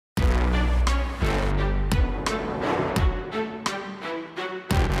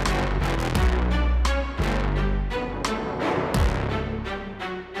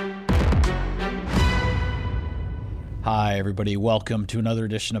Hi, everybody. Welcome to another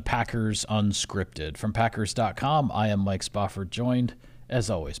edition of Packers Unscripted. From Packers.com, I am Mike Spofford, joined, as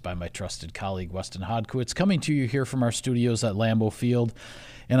always, by my trusted colleague, Weston Hodkiewicz, coming to you here from our studios at Lambeau Field.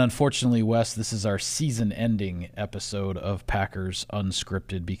 And unfortunately, Wes, this is our season-ending episode of Packers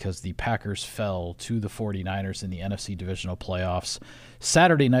Unscripted because the Packers fell to the 49ers in the NFC Divisional Playoffs.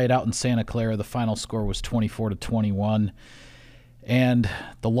 Saturday night out in Santa Clara, the final score was 24-21. And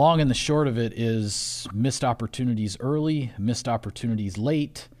the long and the short of it is missed opportunities early, missed opportunities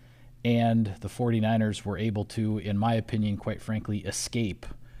late, and the 49ers were able to, in my opinion, quite frankly, escape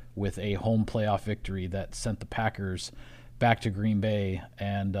with a home playoff victory that sent the Packers back to Green Bay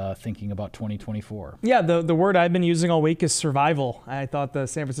and thinking about 2024. Yeah, the word I've been using all week is survival. I thought the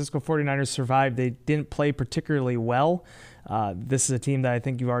San Francisco 49ers survived. They didn't play particularly well. This is a team that I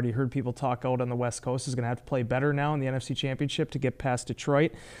think you've already heard people talk out on the West Coast is going to have to play better now in the NFC Championship to get past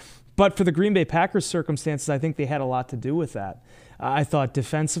Detroit. But for the Green Bay Packers circumstances, I think they had a lot to do with that. I thought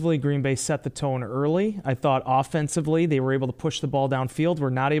defensively, Green Bay set the tone early. I thought offensively, they were able to push the ball downfield. Were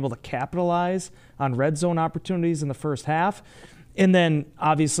not able to capitalize on red zone opportunities in the first half. And then,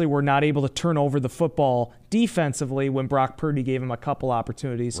 obviously, we're not able to turn over the football defensively when Brock Purdy gave him a couple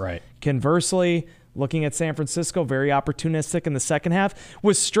opportunities. Right. Conversely, looking at San Francisco, very opportunistic in the second half,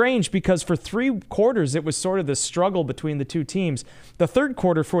 was strange because for 3 quarters, it was sort of this struggle between the two teams. The third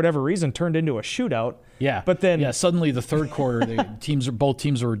quarter, for whatever reason, turned into a shootout. Yeah, but then suddenly the third quarter, both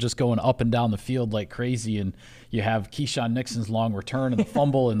teams were just going up and down the field like crazy, and you have Keyshawn Nixon's long return and the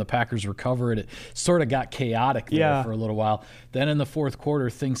fumble, and the Packers recover it. It sort of got chaotic there for a little while. Then in the fourth quarter,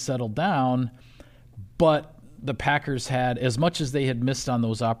 things settled down, but the Packers had, as much as they had missed on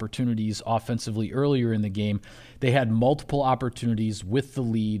those opportunities offensively earlier in the game, they had multiple opportunities with the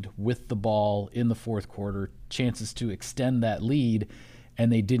lead, with the ball in the fourth quarter, chances to extend that lead,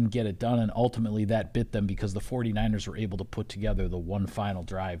 and they didn't get it done, and ultimately that bit them because the 49ers were able to put together the one final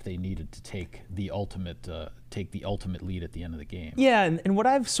drive they needed to take the ultimate lead at the end of the game. Yeah, and what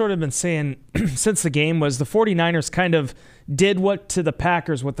I've sort of been saying since the game was the 49ers kind of did what the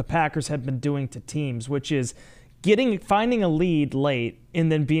Packers had been doing to teams, which is finding a lead late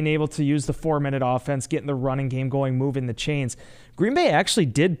and then being able to use the 4-minute offense, getting the running game going, moving the chains. Green Bay actually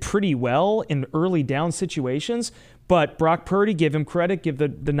did pretty well in early down situations, but Brock Purdy, give him credit, give the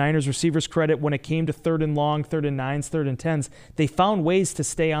Niners receivers credit when it came to 3rd and long, 3rd and 9s, 3rd and 10s. They found ways to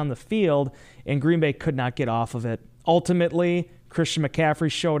stay on the field, and Green Bay could not get off of it. Ultimately, Christian McCaffrey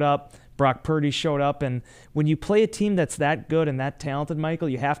showed up, Brock Purdy showed up, and when you play a team that's that good and that talented, Michael,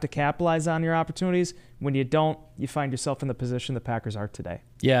 you have to capitalize on your opportunities. When you don't, you find yourself in the position the Packers are today.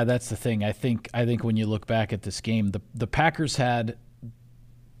 Yeah, that's the thing. I think when you look back at this game, the Packers had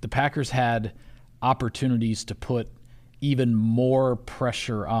opportunities to put even more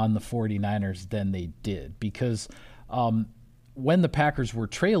pressure on the 49ers than they did because when the Packers were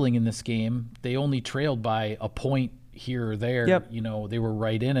trailing in this game, they only trailed by a point here or there. Yep. You know, they were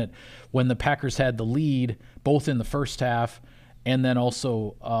right in it. When the Packers had the lead, both in the first half and then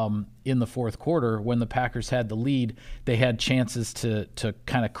also in the fourth quarter, when the Packers had the lead, they had chances to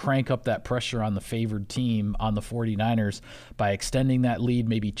kind of crank up that pressure on the favored team, on the 49ers, by extending that lead,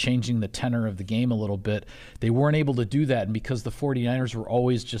 maybe changing the tenor of the game a little bit. They weren't able to do that, and because the 49ers were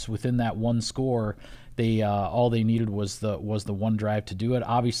always just within that one score, they all they needed was the one drive to do it.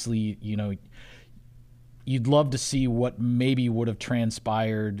 Obviously, you know, you'd love to see what maybe would have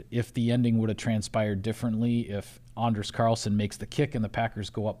transpired if the ending would have transpired differently, if Anders Carlson makes the kick and the Packers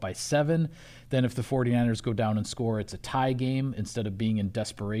go up by 7. Then if the 49ers go down and score, it's a tie game instead of being in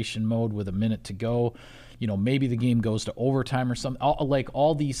desperation mode with a minute to go. You know, maybe the game goes to overtime or something.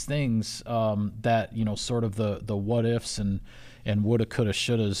 All these things that, you know, sort of the what ifs and woulda, coulda,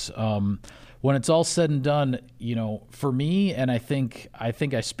 shouldas. When it's all said and done, you know, for me, and I think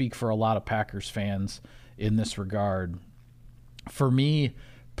I speak for a lot of Packers fans in this regard, for me,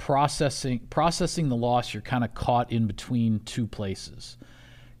 processing the loss, you're kind of caught in between two places.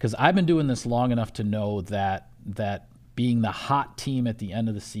 Because I've been doing this long enough to know that being the hot team at the end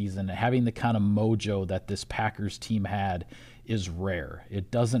of the season, having the kind of mojo that this Packers team had, is rare. It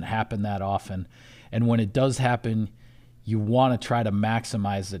doesn't happen that often. And when it does happen, you want to try to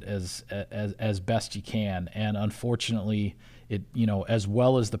maximize it as best you can. And unfortunately, it, you know, as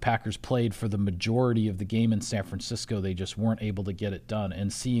well as the Packers played for the majority of the game in San Francisco, they just weren't able to get it done.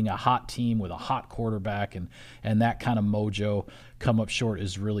 And seeing a hot team with a hot quarterback and that kind of mojo come up short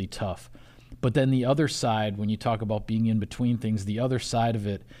is really tough. But then the other side, when you talk about being in between things, the other side of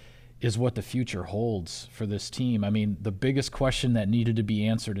it is what the future holds for this team. I mean, the biggest question that needed to be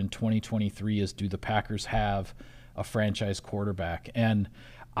answered in 2023 is, do the Packers have a franchise quarterback? And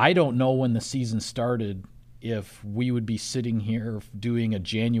I don't know when the season started if we would be sitting here doing a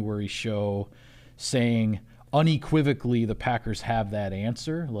January show saying unequivocally the Packers have that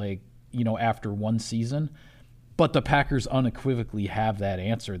answer, like, after one season. But the Packers unequivocally have that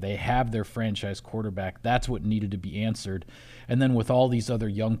answer. They have their franchise quarterback. That's what needed to be answered. And then with all these other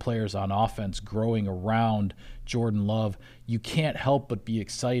young players on offense growing around Jordan Love, you can't help but be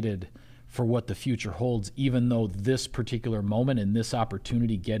excited for what the future holds, even though this particular moment and this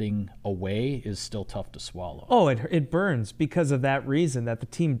opportunity getting away is still tough to swallow. Oh, it burns because of that reason, that the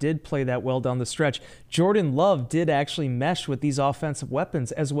team did play that well down the stretch. Jordan Love did actually mesh with these offensive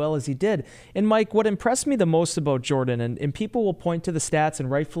weapons as well as he did. And Mike, what impressed me the most about Jordan, and people will point to the stats, and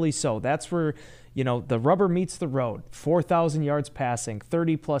rightfully so, that's where the rubber meets the road. 4,000 yards passing,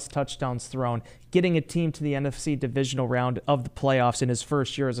 30-plus touchdowns thrown, getting a team to the NFC divisional round of the playoffs in his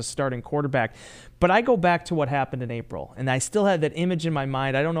first year as a starting quarterback. But I go back to what happened in April, and I still had that image in my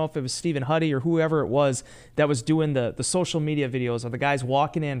mind. I don't know if it was Stephen Huddy or whoever it was that was doing the social media videos of the guys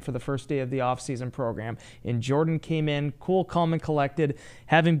walking in for the first day of the offseason program. And Jordan came in, cool, calm, and collected,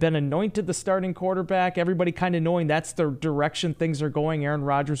 having been anointed the starting quarterback, everybody kind of knowing that's the direction things are going. Aaron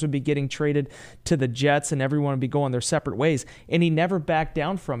Rodgers would be getting traded to the Jets, and everyone would be going their separate ways. And he never backed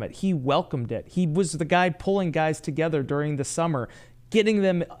down from it. He welcomed it. He was the guy pulling guys together during the summer, getting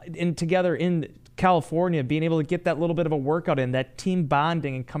them together in California, being able to get that little bit of a workout in, that team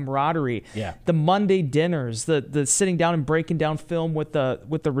bonding and camaraderie. Yeah. The Monday dinners, the sitting down and breaking down film with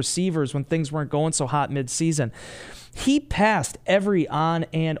the receivers when things weren't going so hot mid-season. He passed every on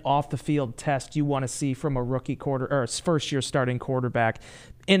and off the field test you want to see from a rookie first year starting quarterback.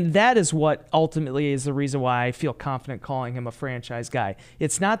 And that is what ultimately is the reason why I feel confident calling him a franchise guy.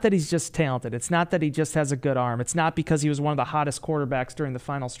 It's not that he's just talented. It's not that he just has a good arm. It's not because he was one of the hottest quarterbacks during the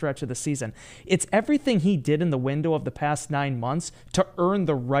final stretch of the season. It's everything he did in the window of the past 9 months to earn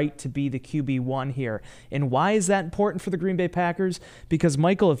the right to be the QB1 here. And why is that important for the Green Bay Packers? Because,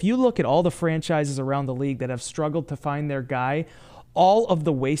 Michael, if you look at all the franchises around the league that have struggled to find their guy, all of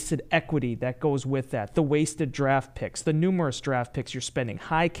the wasted equity that goes with that, the wasted draft picks, the numerous draft picks you're spending,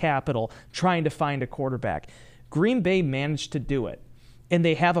 high capital, trying to find a quarterback. Green Bay managed to do it, and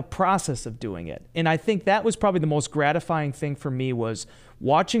they have a process of doing it. And I think that was probably the most gratifying thing for me, was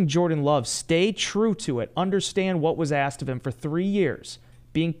watching Jordan Love stay true to it, understand what was asked of him for 3 years,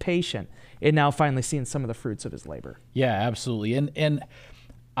 being patient, and now finally seeing some of the fruits of his labor. Yeah, absolutely. And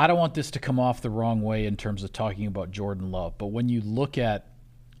I don't want this to come off the wrong way in terms of talking about Jordan Love, but when you look at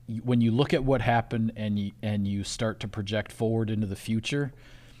what happened and you start to project forward into the future,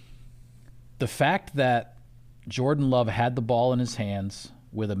 the fact that Jordan Love had the ball in his hands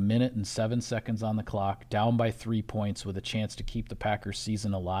with 1 minute and 7 seconds on the clock, down by 3 points with a chance to keep the Packers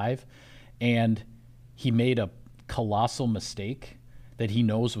season alive, and he made a colossal mistake that he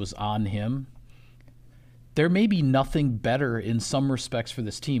knows was on him. There may be nothing better in some respects for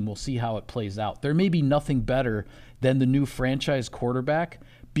this team. We'll see how it plays out. There may be nothing better than the new franchise quarterback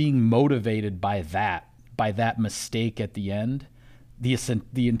being motivated by that mistake at the end,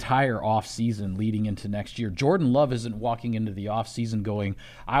 the entire offseason leading into next year. Jordan Love isn't walking into the offseason going,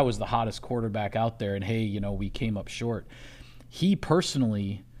 I was the hottest quarterback out there, and hey, we came up short. He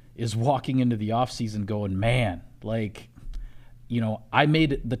personally is walking into the offseason going, man, I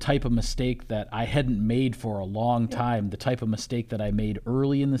made the type of mistake that I hadn't made for a long time, the type of mistake that I made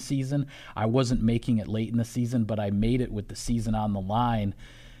early in the season. I wasn't making it late in the season, but I made it with the season on the line.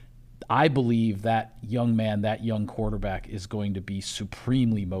 I believe that young man, that young quarterback, is going to be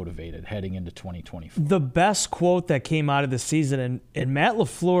supremely motivated heading into 2024. The best quote that came out of the season, and Matt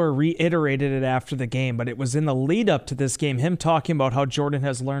LaFleur reiterated it after the game, but it was in the lead up to this game, him talking about how Jordan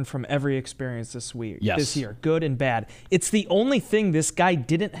has learned from every experience this year, good and bad. It's the only thing this guy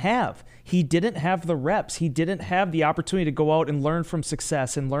didn't have. He didn't have the reps. He didn't have the opportunity to go out and learn from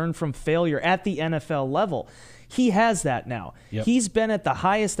success and learn from failure at the NFL level. He has that now. Yep. He's been at the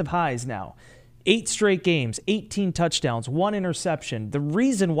highest of highs now. 8 straight games, 18 touchdowns, 1 interception. The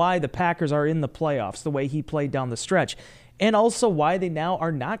reason why the Packers are in the playoffs, the way he played down the stretch, and also why they now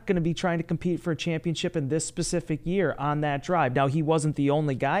are not going to be trying to compete for a championship in this specific year on that drive. Now, he wasn't the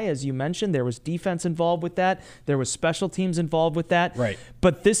only guy, as you mentioned. There was defense involved with that. There was special teams involved with that. Right.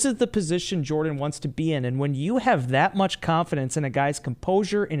 But this is the position Jordan wants to be in. And when you have that much confidence in a guy's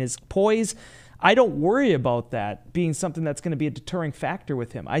composure and his poise, I don't worry about that being something that's going to be a deterring factor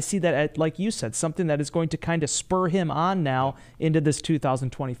with him. I see that, like you said, something that is going to kind of spur him on now into this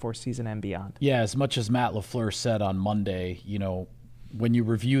 2024 season and beyond. Yeah, as much as Matt LaFleur said on Monday, when you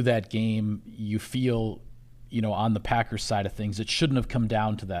review that game, you feel on the Packers side of things, it shouldn't have come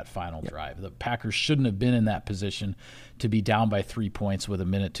down to that final drive. The Packers shouldn't have been in that position to be down by 3 points with a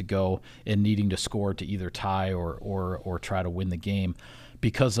minute to go and needing to score to either tie or try to win the game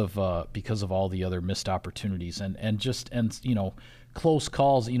because of all the other missed opportunities and close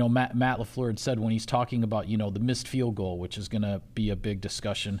calls. Matt LaFleur had said when he's talking about the missed field goal, which is going to be a big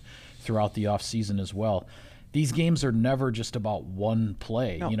discussion throughout the offseason as well. These games are never just about one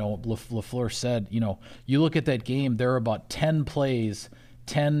play. No. LaFleur said, you look at that game, there are about 10 plays,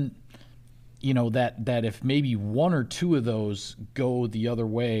 that if maybe one or two of those go the other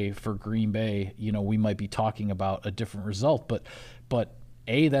way for Green Bay, we might be talking about a different result. But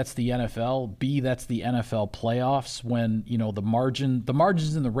A, that's the NFL. B, that's the NFL playoffs when, the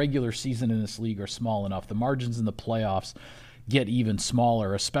margins in the regular season in this league are small enough. The margins in the playoffs get even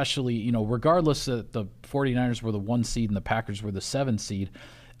smaller, especially, regardless that the 49ers were the 1 seed and the Packers were the 7 seed.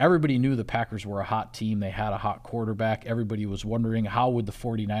 Everybody knew the Packers were a hot team. They had a hot quarterback. Everybody was wondering how would the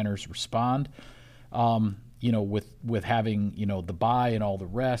 49ers respond, with having, the bye and all the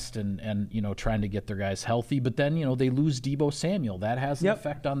rest and trying to get their guys healthy. But then, they lose Deebo Samuel. That has an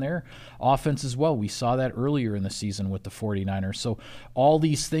effect on their offense as well. We saw that earlier in the season with the 49ers. So all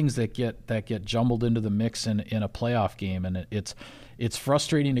these things that get jumbled into the mix in a playoff game, and it's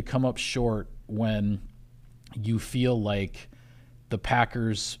frustrating to come up short when you feel like the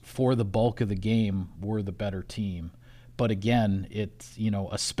Packers, for the bulk of the game, were the better team. But again, it's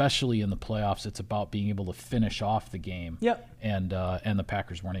especially in the playoffs, it's about being able to finish off the game. Yep. And the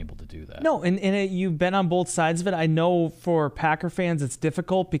Packers weren't able to do that. No, and you've been on both sides of it. I know for Packer fans, it's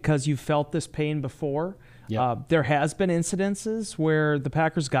difficult because you've felt this pain before. Yep. There has been incidences where the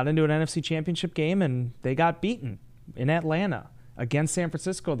Packers got into an NFC Championship game and they got beaten in Atlanta against San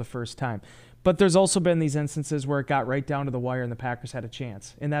Francisco the first time. But there's also been these instances where it got right down to the wire and the Packers had a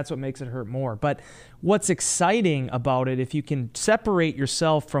chance, and that's what makes it hurt more. But what's exciting about it, if you can separate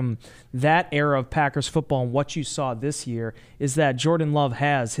yourself from that era of Packers football and what you saw this year, is that Jordan Love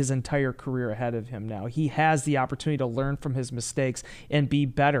has his entire career ahead of him now. He has the opportunity to learn from his mistakes and be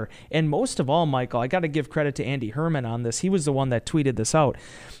better. And most of all, Michael, I got to give credit to Andy Herman on this. He was the one that tweeted this out.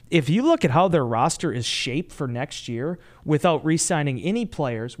 If you look at how their roster is shaped for next year, without re-signing any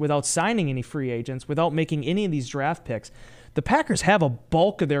players, without signing any free agents, without making any of these draft picks, the Packers have a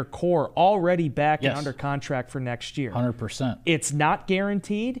bulk of their core already back and under contract for next year. 100%. It's not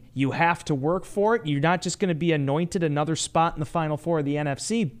guaranteed. You have to work for it. You're not just going to be anointed another spot in the Final Four of the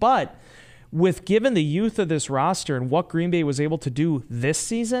NFC. But with given the youth of this roster and what Green Bay was able to do this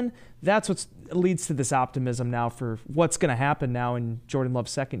season, that's what leads to this optimism now for what's going to happen now in Jordan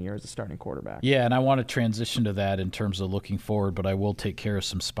Love's second year as a starting quarterback. Yeah, and I want to transition to that in terms of looking forward, but I will take care of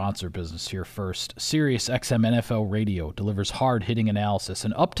some sponsor business here first. Sirius XM NFL Radio delivers hard-hitting analysis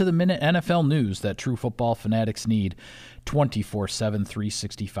and up-to-the-minute NFL news that true football fanatics need 24/7,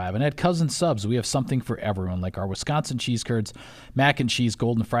 365. And at Cousin Subs, we have something for everyone, like our Wisconsin cheese curds, mac and cheese,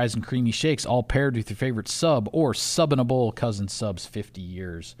 golden fries, and creamy shakes, all paired with your favorite sub or sub in a bowl. Cousin Subs, 50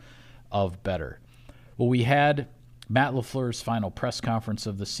 years of better. Well, we had Matt LaFleur's final press conference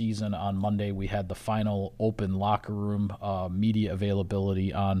of the season on Monday. We had the final open locker room media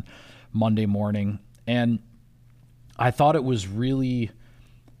availability on Monday morning, and I thought it was really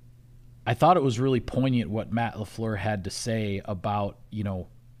poignant what Matt LaFleur had to say about,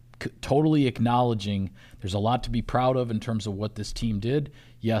 totally acknowledging there's a lot to be proud of in terms of what this team did.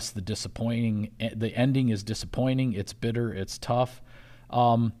 Yes, the ending is disappointing. It's bitter. It's tough.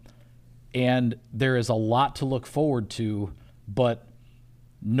 And there is a lot to look forward to, but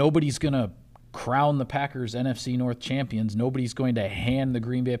nobody's going to crown the Packers NFC North champions. Nobody's going to hand the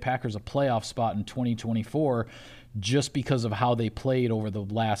Green Bay Packers a playoff spot in 2024 just because of how they played over the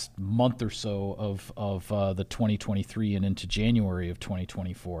last month or so of the 2023 and into January of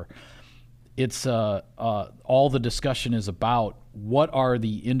 2024. It's all the discussion is about what are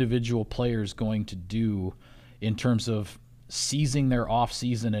the individual players going to do in terms of seizing their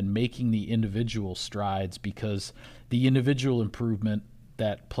offseason and making the individual strides, because the individual improvement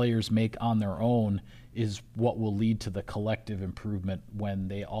that players make on their own is what will lead to the collective improvement when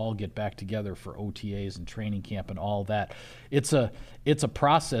they all get back together for OTAs and training camp and all that. It's a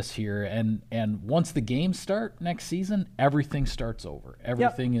process here, and once the games start next season, everything starts over.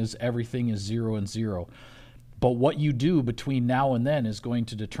 Everything is 0-0. But what you do between now and then is going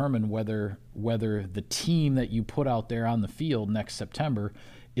to determine whether the team that you put out there on the field next September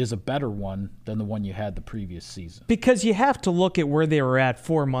is a better one than the one you had the previous season. Because you have to look at where they were at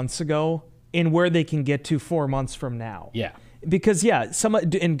 4 months ago and where they can get to 4 months from now. Yeah. Because,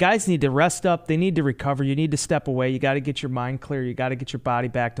 and guys need to rest up. They need to recover. You need to step away. You got to get your mind clear. You got to get your body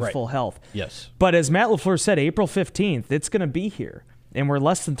back to full health. Yes. But as Matt LaFleur said, April 15th, it's going to be here. And we're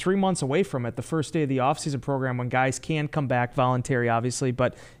less than 3 months away from it, the first day of the offseason program, when guys can come back, voluntary, obviously,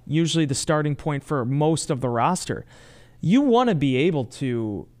 but usually the starting point for most of the roster. You want to be able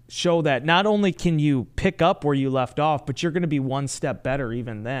to show that not only can you pick up where you left off, but you're going to be one step better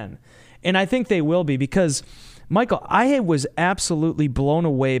even then. And I think they will be, because Michael, I was absolutely blown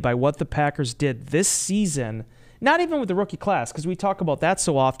away by what the Packers did this season, not even with the rookie class, because we talk about that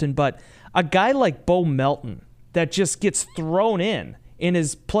so often, but a guy like Bo Melton that just gets thrown in and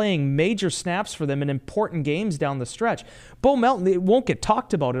is playing major snaps for them in important games down the stretch. Bo Melton, it won't get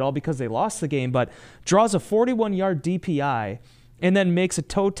talked about at all because they lost the game, but draws a 41-yard DPI and then makes a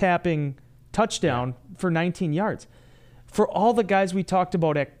toe-tapping touchdown for 19 yards. For all the guys we talked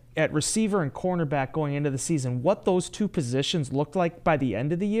about at receiver and cornerback going into the season, what those two positions looked like by the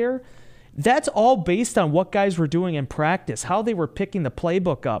end of the year, that's all based on what guys were doing in practice, how they were picking the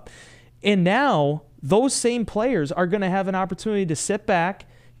playbook up. And now those same players are going to have an opportunity to sit back,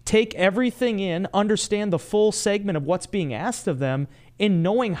 take everything in, understand the full segment of what's being asked of them, and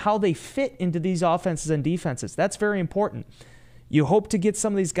knowing how they fit into these offenses and defenses. That's very important. You hope to get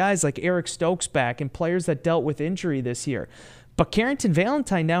some of these guys like Eric Stokes back and players that dealt with injury this year. But Carrington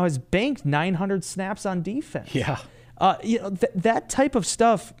Valentine now has banked 900 snaps on defense. Yeah. That type of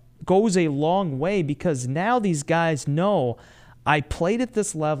stuff goes a long way, because now these guys know, I played at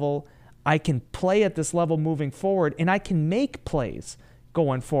this level, I can play at this level moving forward, and I can make plays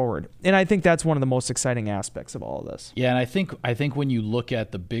going forward. And I think that's one of the most exciting aspects of all of this. Yeah, and I think when you look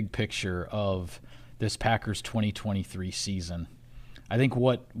at the big picture of this Packers 2023 season, I think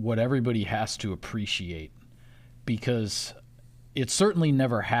what everybody has to appreciate, because it certainly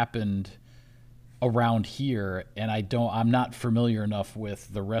never happened around here, and I'm not familiar enough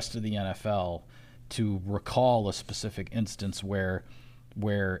with the rest of the NFL to recall a specific instance where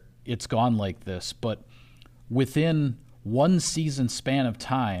it's gone like this. But within one season span of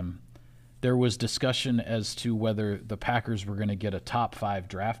time, there was discussion as to whether the Packers were going to get a top 5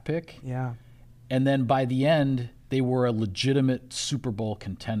 draft pick. Yeah. And then by the end, they were a legitimate Super Bowl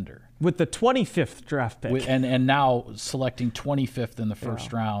contender. With the 25th draft pick. And now selecting 25th in the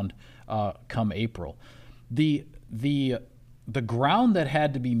first round come April. The ground that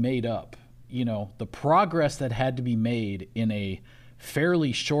had to be made up, the progress that had to be made in a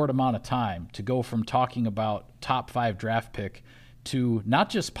fairly short amount of time to go from talking about top 5 draft pick to not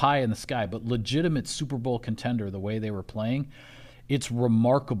just pie in the sky, but legitimate Super Bowl contender the way they were playing. It's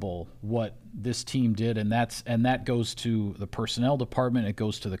remarkable what this team did, and that goes to the personnel department, it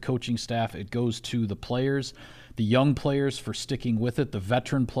goes to the coaching staff, it goes to the players, the young players for sticking with it, the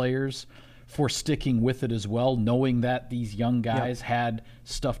veteran players for sticking with it as well, knowing that these young guys had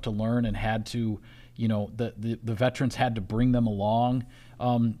stuff to learn and had to, the veterans had to bring them along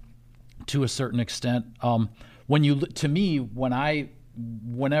to a certain extent. Whenever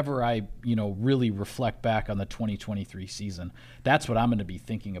I really reflect back on the 2023 season, that's what I'm going to be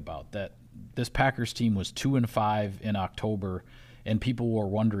thinking about, that this Packers team was 2-5 in October, and people were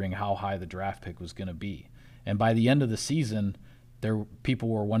wondering how high the draft pick was going to be. And by the end of the season, people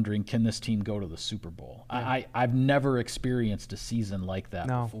were wondering, can this team go to the Super Bowl? Yeah. I've never experienced a season like that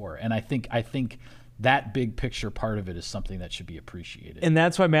before. And I think that big picture part of it is something that should be appreciated. And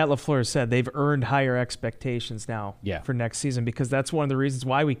that's why Matt LaFleur said they've earned higher expectations now for next season, because that's one of the reasons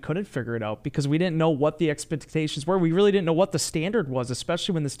why we couldn't figure it out, because we didn't know what the expectations were. We really didn't know what the standard was,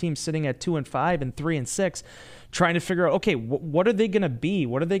 especially when this team's sitting at 2-5 and 3-6, trying to figure out, okay, what are they going to be?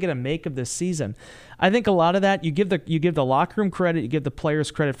 What are they going to make of this season? I think a lot of that, you give the locker room credit, you give the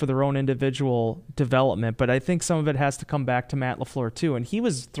players credit for their own individual development, but I think some of it has to come back to Matt LaFleur too. And he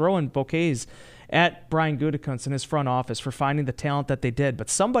was throwing bouquets at Brian Gutekunst in his front office for finding the talent that they did, but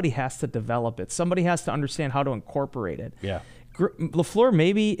somebody has to develop it. Somebody has to understand how to incorporate it. Yeah. LaFleur,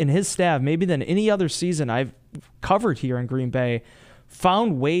 maybe in his staff, maybe than any other season I've covered here in Green Bay,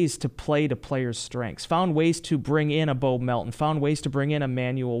 found ways to play to players' strengths, found ways to bring in a Bo Melton, found ways to bring in a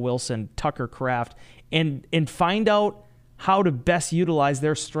Manuel Wilson, Tucker Kraft, and find out how to best utilize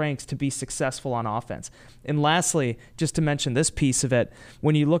their strengths to be successful on offense. And lastly, just to mention this piece of it,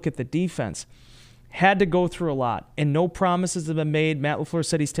 when you look at the defense, had to go through a lot, and no promises have been made. Matt LaFleur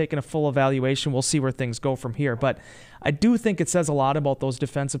said he's taken a full evaluation. We'll see where things go from here. But I do think it says a lot about those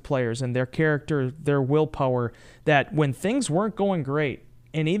defensive players and their character, their willpower, that when things weren't going great,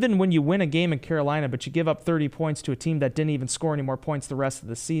 and even when you win a game in Carolina, but you give up 30 points to a team that didn't even score any more points the rest of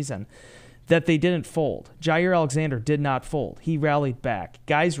the season, that they didn't fold. Jair Alexander did not fold. He rallied back.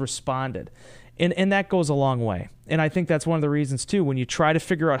 Guys responded. And that goes a long way. And I think that's one of the reasons, too, when you try to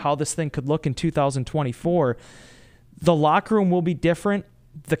figure out how this thing could look in 2024, the locker room will be different.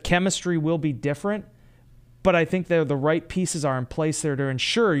 The chemistry will be different. But I think the right pieces are in place there to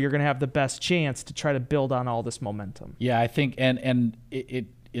ensure you're going to have the best chance to try to build on all this momentum. Yeah, I think, and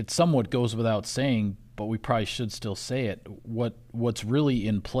it somewhat goes without saying, but we probably should still say it. What's really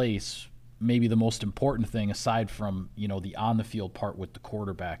in place, maybe the most important thing, aside from the on the field part with the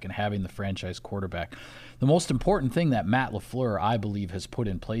quarterback and having the franchise quarterback, the most important thing that Matt LaFleur, I believe, has put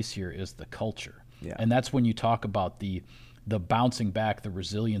in place here is the culture. Yeah. And that's when you talk about the bouncing back, the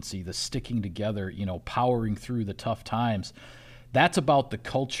resiliency, the sticking together, powering through the tough times. That's about the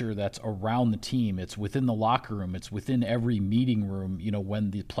culture that's around the team. It's within the locker room. It's within every meeting room,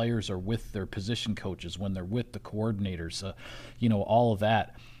 when the players are with their position coaches, when they're with the coordinators, all of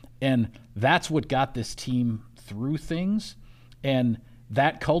that. And that's what got this team through things. And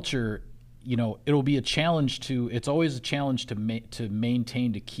that culture, it'll be a challenge it's always a challenge to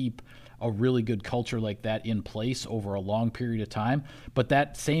maintain, to keep a really good culture like that in place over a long period of time. But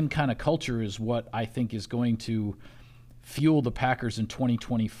that same kind of culture is what I think is going to fuel the Packers in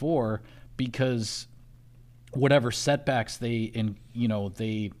 2024, because whatever setbacks they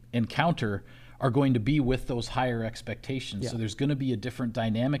encounter are going to be with those higher expectations. Yeah. So there's going to be a different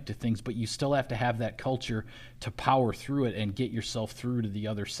dynamic to things, but you still have to have that culture to power through it and get yourself through to the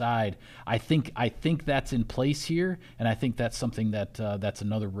other side. I think that's in place here, and I think that's something that's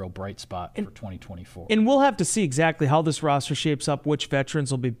another real bright spot for 2024. And we'll have to see exactly how this roster shapes up, which veterans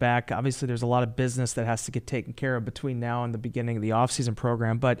will be back. Obviously, there's a lot of business that has to get taken care of between now and the beginning of the offseason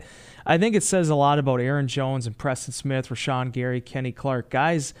program, but I think it says a lot about Aaron Jones and Preston Smith, Rashawn Gary, Kenny Clark,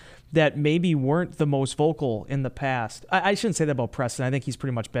 guys that maybe weren't the most vocal in the past. I shouldn't say that about Preston. I think he's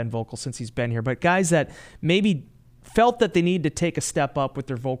pretty much been vocal since he's been here. But guys that maybe felt that they needed to take a step up with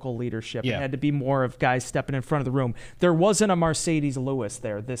their vocal leadership. Yeah. It had to be more of guys stepping in front of the room. There wasn't a Mercedes Lewis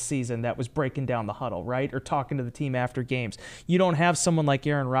there this season that was breaking down the huddle, right? Or talking to the team after games. You don't have someone like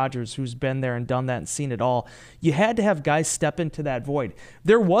Aaron Rodgers who's been there and done that and seen it all. You had to have guys step into that void.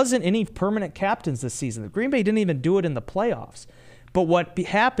 There wasn't any permanent captains this season. Green Bay didn't even do it in the playoffs. But what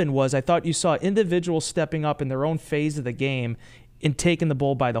happened was I thought you saw individuals stepping up in their own phase of the game and taking the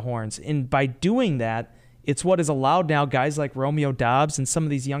bull by the horns. And by doing that, it's what has allowed now guys like Romeo Doubs and some of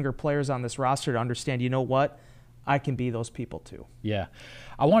these younger players on this roster to understand, you know what? I can be those people too. Yeah.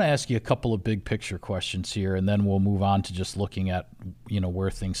 I want to ask you a couple of big picture questions here, and then we'll move on to just looking at,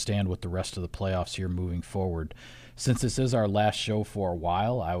 where things stand with the rest of the playoffs here moving forward. Since this is our last show for a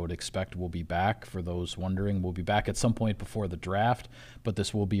while, I would expect we'll be back. For those wondering, we'll be back at some point before the draft, but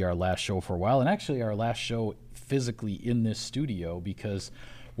this will be our last show for a while, and actually our last show physically in this studio, because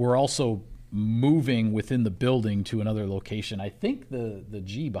we're also moving within the building to another location. I think the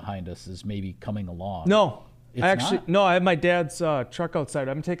G behind us is maybe coming along. No. It's No, I have my dad's truck outside.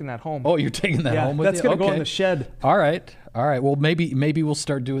 I'm taking that home. Oh, you're taking that home with that's you? That's going to go in the shed. All right. Well, maybe we'll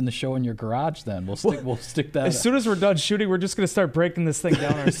start doing the show in your garage then. We'll stick that. As soon as we're done shooting, we're just going to start breaking this thing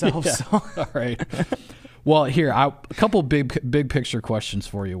down ourselves. Yeah. So. All right. Well, here, a couple big picture questions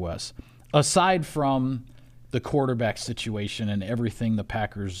for you, Wes. Aside from the quarterback situation and everything the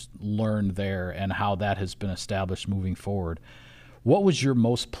Packers learned there and how that has been established moving forward, what was your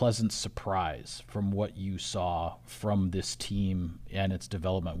most pleasant surprise from what you saw from this team and its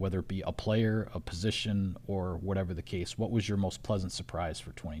development, whether it be a player, a position, or whatever the case? What was your most pleasant surprise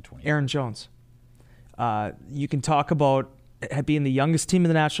for 2020? Aaron Jones. You can talk about being the youngest team in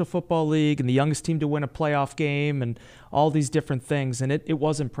the National Football League and the youngest team to win a playoff game and all these different things, and it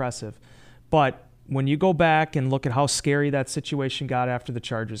was impressive. But when you go back and look at how scary that situation got after the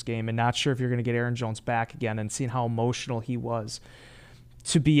Chargers game and not sure if you're going to get Aaron Jones back again and seeing how emotional he was,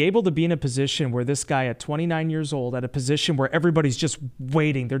 to be able to be in a position where this guy at 29 years old, at a position where everybody's just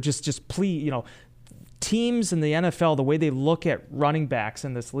waiting, they're just teams in the NFL, the way they look at running backs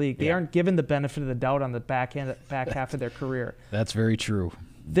in this league, they aren't given the benefit of the doubt on the back half of their career. That's very true.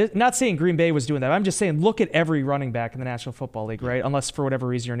 Not saying Green Bay was doing that. I'm just saying look at every running back in the National Football League, right? Unless for whatever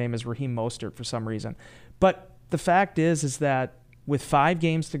reason your name is Raheem Mostert for some reason. But the fact is that with 5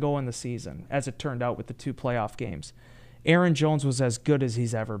 games to go in the season, as it turned out with the 2 playoff games, Aaron Jones was as good as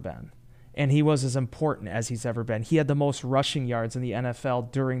he's ever been. And he was as important as he's ever been. He had the most rushing yards in the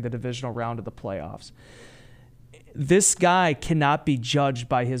NFL during the divisional round of the playoffs. This guy cannot be judged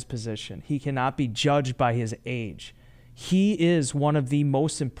by his position. He cannot be judged by his age. He is one of the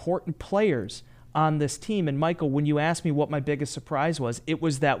most important players on this team. And Michael, when you asked me what my biggest surprise was, it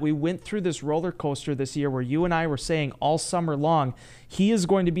was that we went through this roller coaster this year where you and I were saying all summer long, he is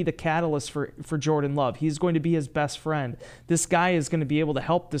going to be the catalyst for Jordan Love. He's going to be his best friend. This guy is going to be able to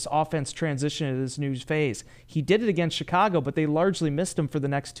help this offense transition into this new phase. He did it against Chicago, but they largely missed him for the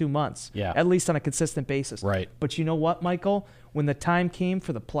next 2 months, at least on a consistent basis. Right. But you know what, Michael? When the time came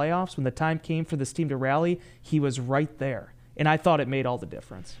for the playoffs, when the time came for this team to rally, he was right there. And I thought it made all the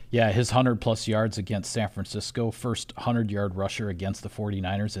difference. Yeah, his 100-plus yards against San Francisco, first 100-yard rusher against the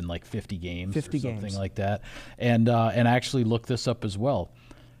 49ers in like 50 games or something like that. And I actually looked this up as well.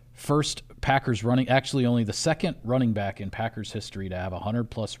 First Packers running, actually only the second running back in Packers history to have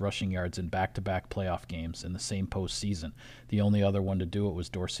 100-plus rushing yards in back-to-back playoff games in the same postseason. The only other one to do it was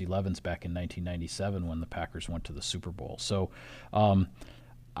Dorsey Levens back in 1997 when the Packers went to the Super Bowl. So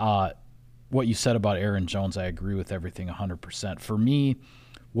what you said about Aaron Jones, I agree with everything 100%. For me,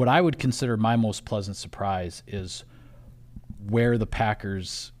 what I would consider my most pleasant surprise is where the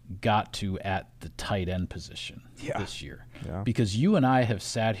Packers got to at the tight end position this year. Yeah. Because you and I have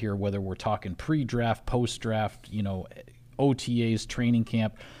sat here, whether we're talking pre-draft, post-draft, OTAs, training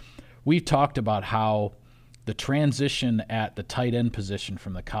camp, we've talked about how the transition at the tight end position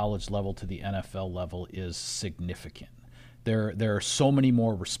from the college level to the NFL level is significant. There are so many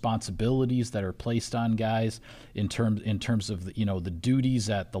more responsibilities that are placed on guys in terms of the duties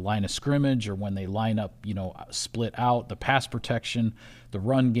at the line of scrimmage or when they line up, split out, the pass protection, the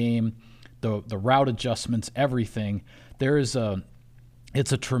run game, the route adjustments, everything. It's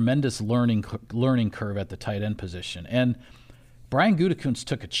a tremendous learning curve at the tight end position. And Brian Gutekunst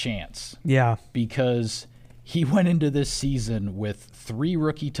took a chance. Yeah. Because he went into this season with 3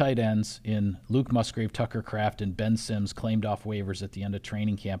 rookie tight ends in Luke Musgrave, Tucker Kraft, and Ben Sims claimed off waivers at the end of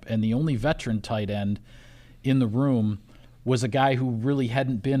training camp. And the only veteran tight end in the room was a guy who really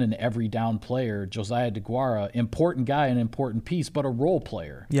hadn't been an every down player, Josiah DeGuara, important guy, an important piece, but a role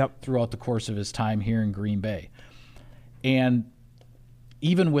player throughout the course of his time here in Green Bay. And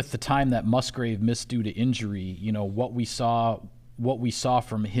even with the time that Musgrave missed due to injury, what we saw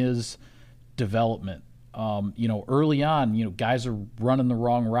from his development, early on, guys are running the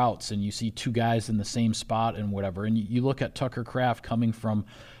wrong routes and you see 2 guys in the same spot and whatever. And you look at Tucker Kraft coming from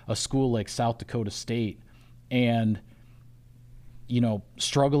a school like South Dakota State and,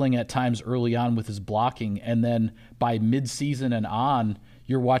 struggling at times early on with his blocking. And then by midseason and on,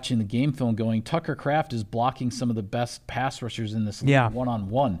 you're watching the game film going, Tucker Kraft is blocking some of the best pass rushers in this league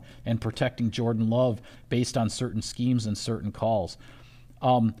one-on-one and protecting Jordan Love based on certain schemes and certain calls.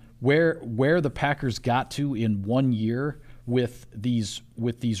 Where the Packers got to in 1 year with these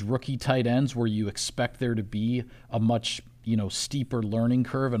rookie tight ends, where you expect there to be a much steeper learning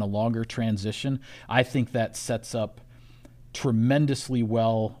curve and a longer transition, I think that sets up tremendously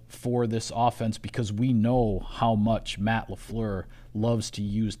well for this offense because we know how much Matt LaFleur loves to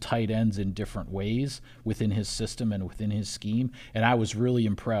use tight ends in different ways within his system and within his scheme, and I was really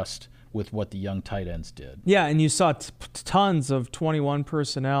impressed with what the young tight ends did. Yeah, and you saw tons of 21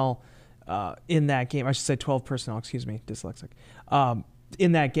 personnel in that game. I should say 12 personnel, excuse me, dyslexic.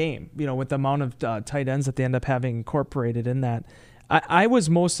 In that game, with the amount of tight ends that they end up having incorporated in that. I was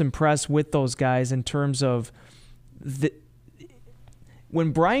most impressed with those guys in terms of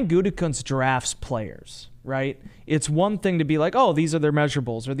when Brian Gutekunst drafts players, right? It's one thing to be like, oh, these are their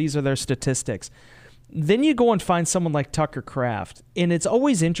measurables or these are their statistics. Then you go and find someone like Tucker Kraft, and it's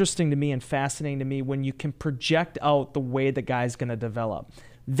always interesting to me and fascinating to me when you can project out the way the guy's going to develop.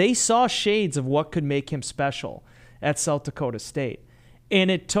 They saw shades of what could make him special at South Dakota State, and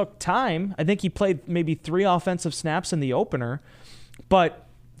it took time. I think he played maybe 3 offensive snaps in the opener, but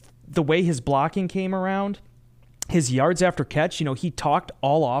the way his blocking came around, his yards after catch, he talked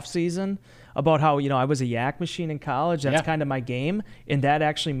all offseason about how, I was a yak machine in college. That's kind of my game. And that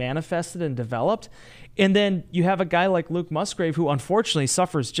actually manifested and developed. And then you have a guy like Luke Musgrave who unfortunately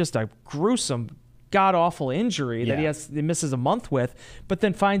suffers just a gruesome, god-awful injury that he misses a month with, but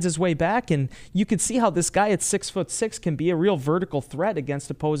then finds his way back. And you can see how this guy at 6'6" can be a real vertical threat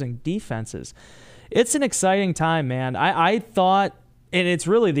against opposing defenses. It's an exciting time, man. I thought, and it's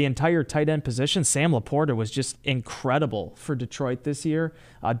really the entire tight end position. Sam Laporta was just incredible for Detroit this year.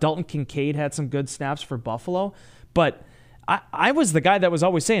 Dalton Kincaid had some good snaps for Buffalo. But I was the guy that was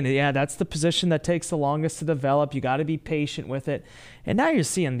always saying, that's the position that takes the longest to develop. You got to be patient with it. And now you're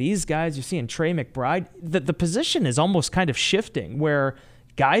seeing these guys. You're seeing Trey McBride. The position is almost kind of shifting where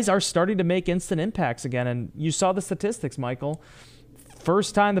guys are starting to make instant impacts again. And you saw the statistics, Michael.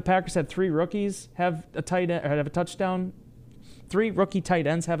 First time the Packers had 3 rookies have a touchdown. 3 rookie tight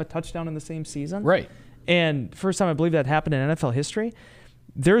ends have a touchdown in the same season. Right. And first time I believe that happened in NFL history.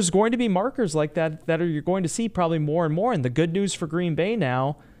 there's going to be markers like that you're going to see probably more and more. And the good news for Green Bay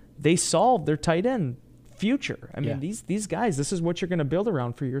now, they solved their tight end future. I mean, these guys, this is what you're going to build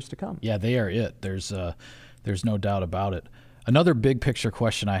around for years to come. Yeah, they are it. There's no doubt about it. Another big picture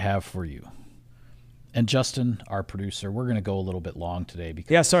question I have for you. And Justin, our producer, we're going to go a little bit long today.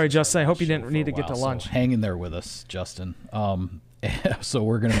 Because sorry, Justin. I hope you didn't need to get to lunch. So hang in there with us, Justin. So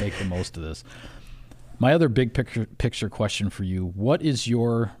we're going to make the most of this. My other big picture question for you, what is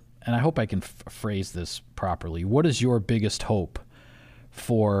your, and I hope I can phrase this properly, what is your biggest hope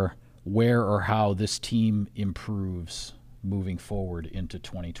for where or how this team improves moving forward into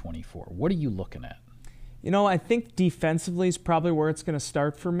 2024? What are you looking at? I think defensively is probably where it's going to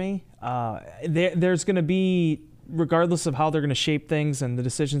start for me. There's going to be, regardless of how they're going to shape things and the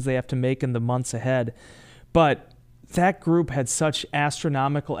decisions they have to make in the months ahead, but that group had such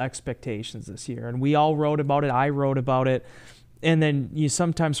astronomical expectations this year, and we all wrote about it. I wrote about it. And then you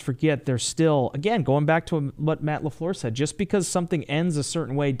sometimes forget they're still, again, going back to what Matt LaFleur said, just because something ends a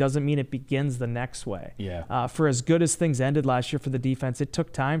certain way doesn't mean it begins the next way. Yeah. For as good as things ended last year for the defense, it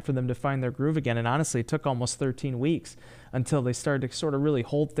took time for them to find their groove again. And honestly, it took almost 13 weeks until they started to sort of really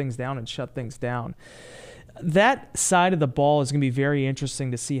hold things down and shut things down. That side of the ball is going to be very interesting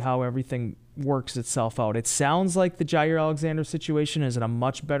to see how everything works itself out. It sounds like the Jair Alexander situation is in a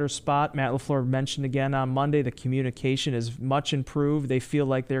much better spot. Matt LaFleur mentioned again on Monday the communication is much improved. They feel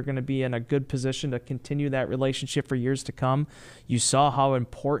like they're going to be in a good position to continue that relationship for years to come. You saw how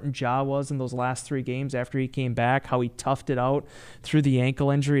important Ja was in those last 3 games after he came back, how he toughed it out through the ankle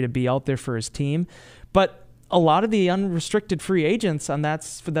injury to be out there for his team. But a lot of the unrestricted free agents on that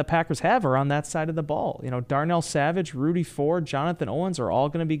for the Packers are on that side of the ball. Darnell Savage, Rudy Ford, Jonathan Owens are all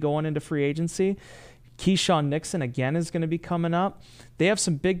going to be going into free agency. Keyshawn Nixon, again, is going to be coming up. They have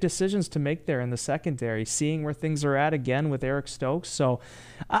some big decisions to make there in the secondary, seeing where things are at again with Eric Stokes. So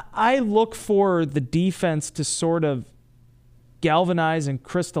I look for the defense to sort of galvanize and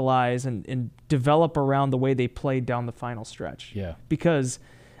crystallize and develop around the way they played down the final stretch. Yeah. Because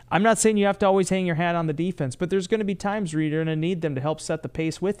I'm not saying you have to always hang your hat on the defense, but there's going to be times where you're going to need them to help set the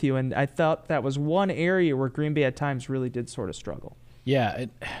pace with you. And I thought that was one area where Green Bay at times really did sort of struggle. Yeah,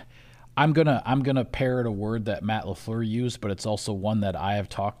 I'm gonna parrot a word that Matt LaFleur used, but it's also one that I have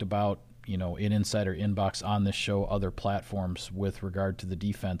talked about, in Insider Inbox on this show, other platforms with regard to the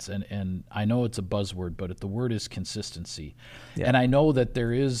defense. And I know it's a buzzword, but the word is consistency. Yeah. And I know that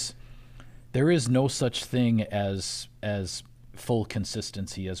there is no such thing as full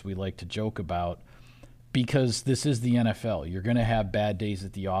consistency, as we like to joke about, because this is the NFL. You're going to have bad days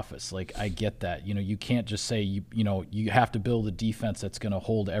at the office. Like, I get that. You can't just say, you have to build a defense that's going to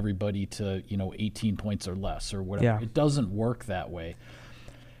hold everybody to, 18 points or less or whatever. Yeah. It doesn't work that way.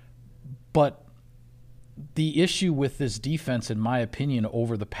 But the issue with this defense, in my opinion,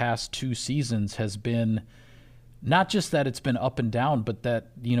 over the past 2 seasons has been not just that it's been up and down, but that,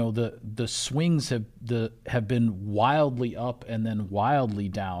 the swings have been wildly up and then wildly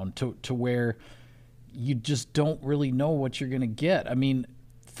down to where you just don't really know what you're going to get. I mean,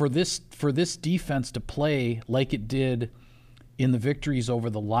 for this defense to play like it did in the victories over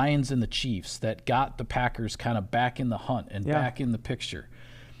the Lions and the Chiefs that got the Packers kind of back in the hunt and back in the picture,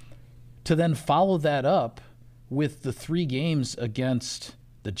 to then follow that up with the 3 games against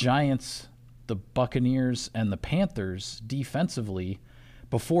the Giants, the Buccaneers, and the Panthers defensively,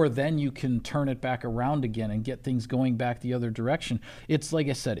 before then you can turn it back around again and get things going back the other direction. It's like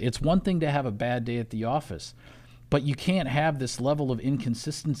I said, it's one thing to have a bad day at the office, but you can't have this level of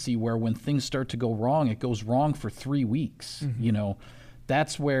inconsistency where when things start to go wrong, it goes wrong for 3 weeks. Mm-hmm.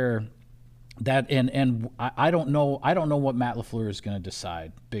 That's where that and I don't know what Matt LaFleur is going to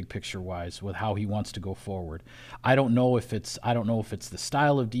decide big picture wise with how he wants to go forward. I don't know if it's the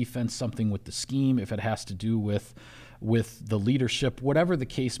style of defense, something with the scheme, if it has to do with the leadership, whatever the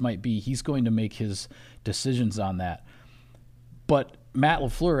case might be. He's going to make his decisions on that. But Matt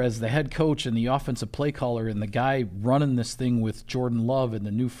LaFleur, as the head coach and the offensive play caller and the guy running this thing with Jordan Love and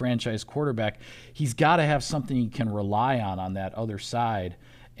the new franchise quarterback, he's got to have something he can rely on that other side.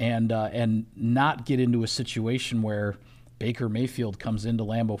 And not get into a situation where Baker Mayfield comes into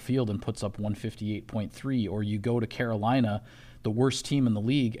Lambeau Field and puts up 158.3, or you go to Carolina, the worst team in the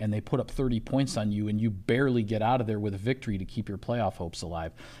league, and they put up 30 points on you, and you barely get out of there with a victory to keep your playoff hopes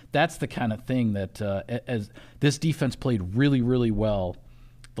alive. That's the kind of thing that as this defense played really, really well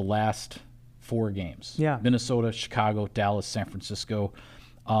the last 4 games. Yeah. Minnesota, Chicago, Dallas, San Francisco.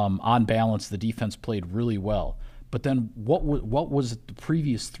 On balance, the defense played really well. But then what was the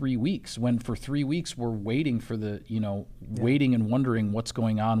previous 3 weeks, when for 3 weeks we're waiting for waiting and wondering what's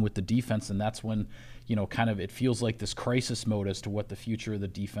going on with the defense, and that's when, kind of it feels like this crisis mode as to what the future of the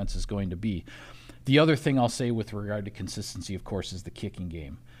defense is going to be. The other thing I'll say with regard to consistency, of course, is the kicking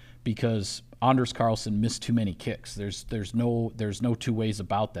game, because Anders Carlson missed too many kicks. There's no two ways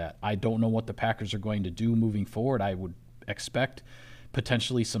about that. I don't know what the Packers are going to do moving forward. I would expect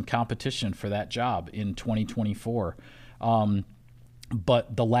potentially some competition for that job in 2024.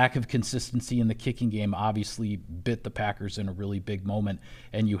 But the lack of consistency in the kicking game obviously bit the Packers in a really big moment,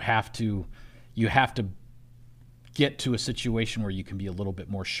 and you have to get to a situation where you can be a little bit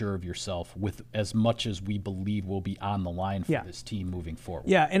more sure of yourself with as much as we believe will be on the line for this team moving forward.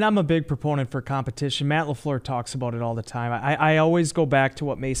 Yeah, and I'm a big proponent for competition. Matt LaFleur talks about it all the time. I always go back to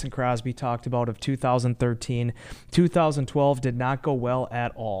what Mason Crosby talked about of 2013. 2012 did not go well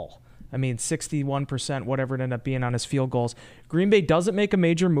at all. I mean, 61%, whatever it ended up being on his field goals. Green Bay doesn't make a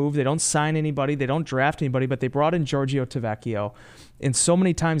major move. They don't sign anybody. They don't draft anybody, but they brought in Giorgio Tavecchio. And so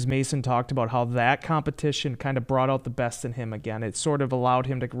many times Mason talked about how that competition kind of brought out the best in him again. It sort of allowed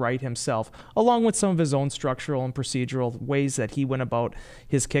him to right himself, along with some of his own structural and procedural ways that he went about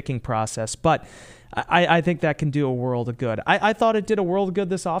his kicking process. But I think that can do a world of good. I thought it did a world of good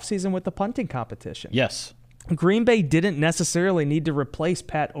this offseason with the punting competition. Yes. Green Bay didn't necessarily need to replace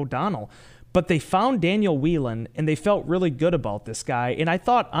Pat O'Donnell, but they found Daniel Whelan, and they felt really good about this guy. And I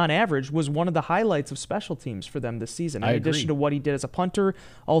thought, on average, was one of the highlights of special teams for them this season. In addition to what he did as a punter,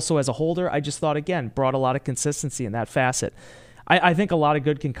 also as a holder, I just thought, again, brought a lot of consistency in that facet. I think a lot of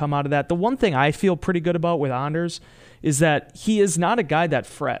good can come out of that. The one thing I feel pretty good about with Anders is that he is not a guy that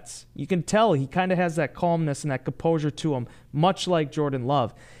frets. You can tell he kind of has that calmness and that composure to him, much like Jordan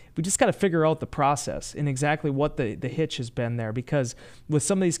Love. We just got to figure out the process and exactly what the hitch has been there, because with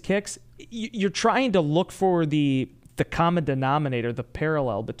some of these kicks, you're trying to look for the common denominator, the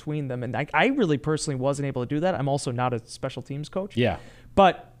parallel between them. And I really personally wasn't able to do that. I'm also not a special teams coach. Yeah.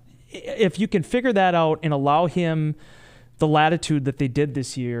 But if you can figure that out and allow him the latitude that they did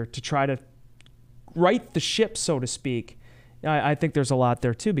this year to try to right the ship, so to speak, I think there's a lot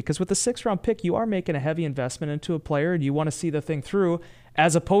there too, because with the 6th-round pick, you are making a heavy investment into a player, and you want to see the thing through,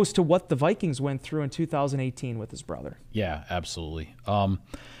 as opposed to what the Vikings went through in 2018 with his brother. Yeah, absolutely.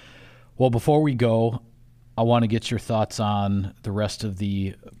 Well, before we go, I want to get your thoughts on the rest of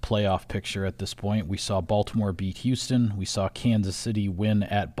the playoff picture at this point. We saw Baltimore beat Houston. We saw Kansas City win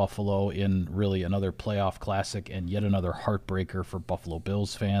at Buffalo in really another playoff classic and yet another heartbreaker for Buffalo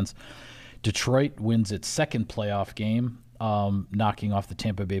Bills fans. Detroit wins its second playoff game, knocking off the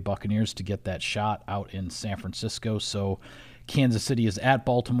Tampa Bay Buccaneers to get that shot out in San Francisco. So Kansas City is at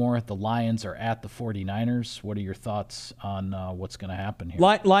Baltimore. The Lions are at the 49ers. What are your thoughts on what's going to happen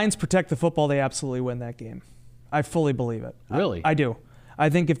here? Lions protect the football. They absolutely win that game. I fully believe it. Really? I do. I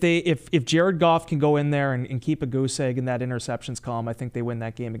think if Jared Goff can go in there and keep a goose egg in that interceptions column, I think they win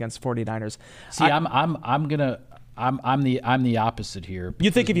that game against 49ers. See, I'm the opposite here.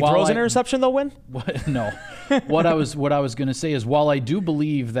 You think if he throws an interception, they'll win? No. What I was going to say is, while I do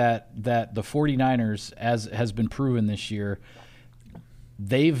believe that the 49ers, as has been proven this year,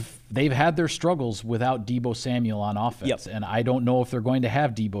 they've had their struggles without Deebo Samuel on offense, and I don't know if they're going to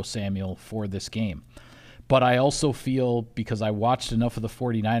have Deebo Samuel for this game. But I also feel, because I watched enough of the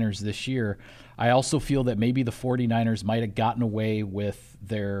 49ers this year, I also feel that maybe the 49ers might have gotten away with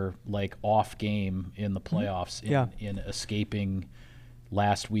their off game in the playoffs in escaping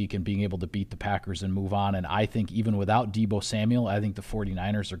last week and being able to beat the Packers and move on. And I think even without Deebo Samuel, I think the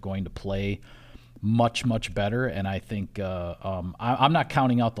 49ers are going to play much, much better. And I think I'm not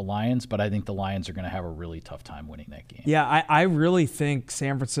counting out the Lions, but I think the Lions are going to have a really tough time winning that game. Yeah, I really think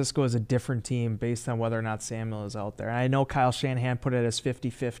San Francisco is a different team based on whether or not Samuel is out there. And I know Kyle Shanahan put it as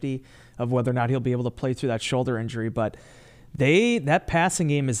 50-50 of whether or not he'll be able to play through that shoulder injury, but that passing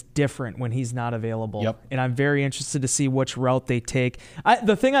game is different when he's not available. Yep. And I'm very interested to see which route they take.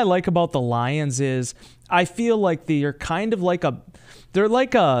 The thing I like about the Lions is I feel like they're kind of like an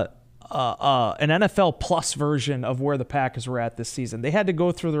NFL plus version of where the Packers were at this season. They had to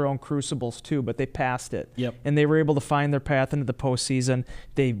go through their own crucibles too, but they passed it. Yep. And they were able to find their path into the postseason.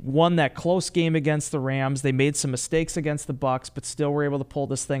 They won that close game against the Rams. They made some mistakes against the Bucs, but still were able to pull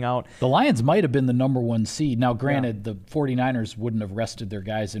this thing out. The Lions might have been the number 1 seed. Now, granted, the 49ers wouldn't have rested their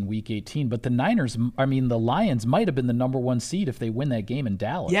guys in Week 18, but the Lions might have been the number 1 seed if they win that game in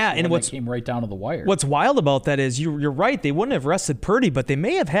Dallas. Yeah, and what came right down to the wire. What's wild about that is you're right. They wouldn't have rested Purdy, but they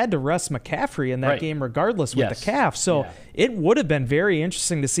may have had to rest McCaffrey in that game regardless with the calf. So it would have been very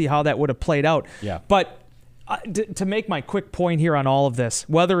interesting to see how that would have played out. Yeah. But To make my quick point here on all of this,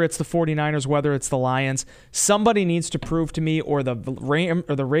 whether it's the 49ers, whether it's the Lions, somebody needs to prove to me, or the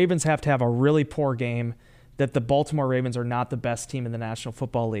Ravens have to have a really poor game, that the Baltimore Ravens are not the best team in the National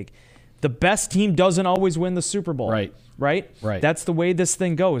Football League. The best team doesn't always win the Super Bowl. Right? That's the way this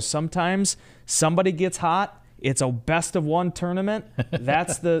thing goes. Sometimes somebody gets hot. It's a best of one tournament.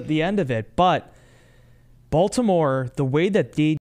 That's the end of it. But Baltimore, the way that they